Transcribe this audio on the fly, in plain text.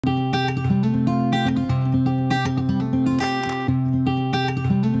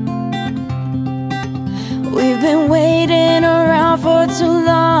for too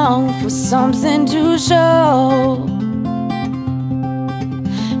long for something to show.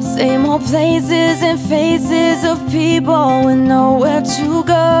 Same old places and faces of people with nowhere to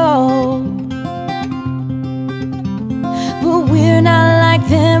go. But we're not like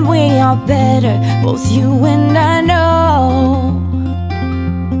them, we are better, both you and I know.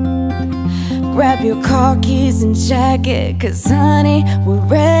 Grab your car keys and jacket, 'cause honey, we're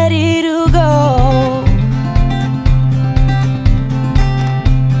ready to go.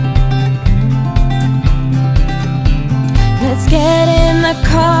 Let's get in the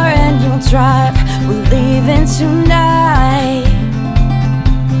car and you'll drive. We're leaving tonight,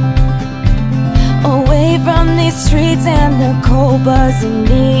 away from these streets and the cold buzzing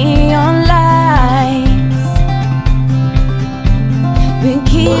neon lights. Been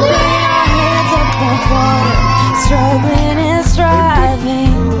keeping our heads above water, struggling and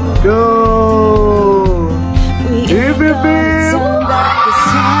striving. Go! We ain't gonna turn back this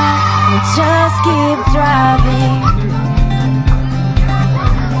time, we'll just keep driving.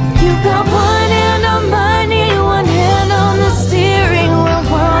 You got one hand on money, one hand on the steering wheel,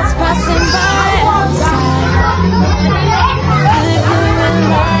 worlds passing by outside. Flickering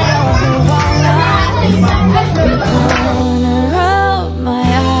light on the wall line, the corner of my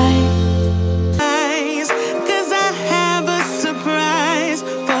eye. 'Cause I have a surprise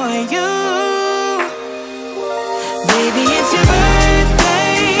for you. Baby, it's your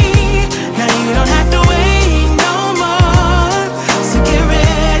birthday. Now you don't have to wait no more. So get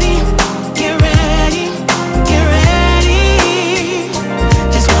ready, get ready, get ready.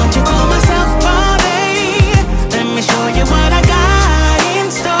 Just want you for myself all day. Let me show you what I got in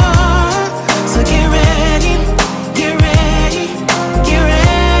store. So get ready, get ready, get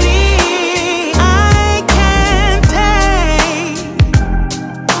ready. I can't take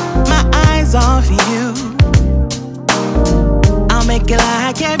my eyes off you. I'll make it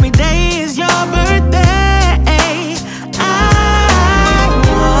like every day